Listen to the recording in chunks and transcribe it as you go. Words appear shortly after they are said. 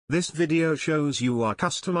This video shows you our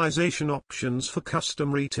customization options for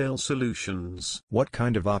custom retail solutions. What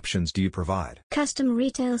kind of options do you provide? Custom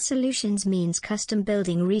retail solutions means custom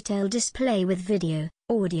building retail display with video,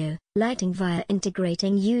 audio, lighting via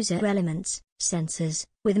integrating user elements, sensors,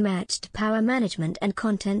 with matched power management and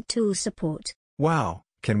content tool support. Wow,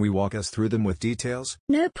 can we walk us through them with details?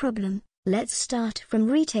 No problem. Let's start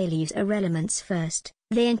from retail user elements first.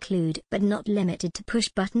 They include but not limited to push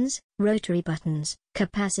buttons, rotary buttons,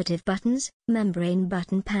 capacitive buttons, membrane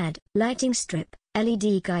button pad, lighting strip,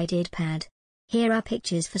 LED guided pad. Here are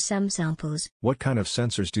pictures for some samples. What kind of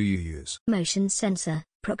sensors do you use? Motion sensor,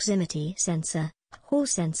 proximity sensor, hall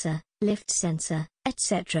sensor, lift sensor,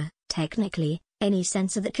 etc. Technically, any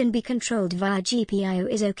sensor that can be controlled via GPIO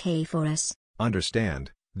is okay for us.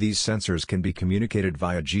 Understand, these sensors can be communicated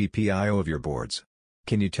via GPIO of your boards.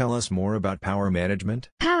 Can you tell us more about power management?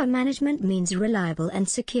 Power management means reliable and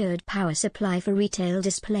secured power supply for retail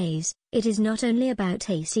displays. It is not only about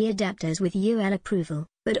AC adapters with UL approval,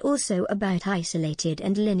 but also about isolated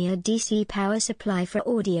and linear DC power supply for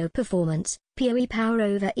audio performance, PoE power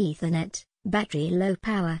over Ethernet, battery low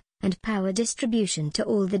power, and power distribution to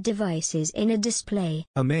all the devices in a display.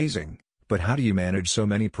 Amazing! But how do you manage so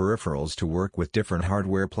many peripherals to work with different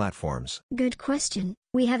hardware platforms? Good question.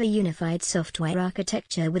 We have a unified software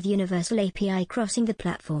architecture with universal API crossing the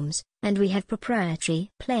platforms, and we have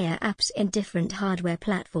proprietary player apps in different hardware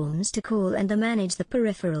platforms to call and manage the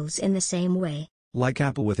peripherals in the same way. Like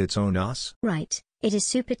Apple with its own OS? Right. It is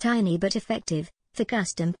super tiny but effective. For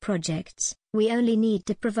custom projects, we only need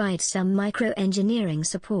to provide some micro-engineering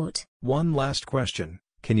support. One last question.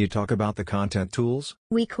 Can you talk about the content tools?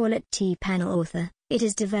 We call it T-Panel Author. It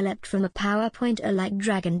is developed from a PowerPoint-like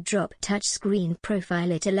drag-and-drop touchscreen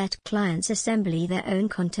profiler to let clients assemble their own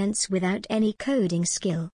contents without any coding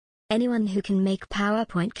skill. Anyone who can make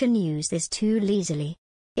PowerPoint can use this tool easily.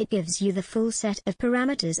 It gives you the full set of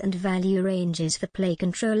parameters and value ranges for play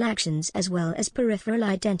control actions as well as peripheral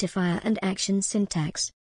identifier and action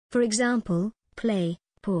syntax. For example, play,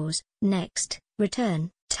 pause, next,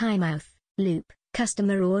 return, timeout, loop,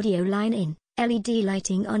 customer audio line in, LED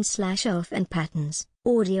lighting on/off and patterns,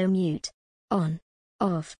 audio mute, on,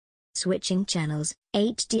 off, switching channels,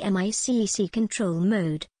 HDMI CEC control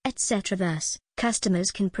mode, etc. Thus,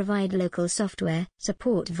 customers can provide local software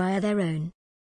support via their own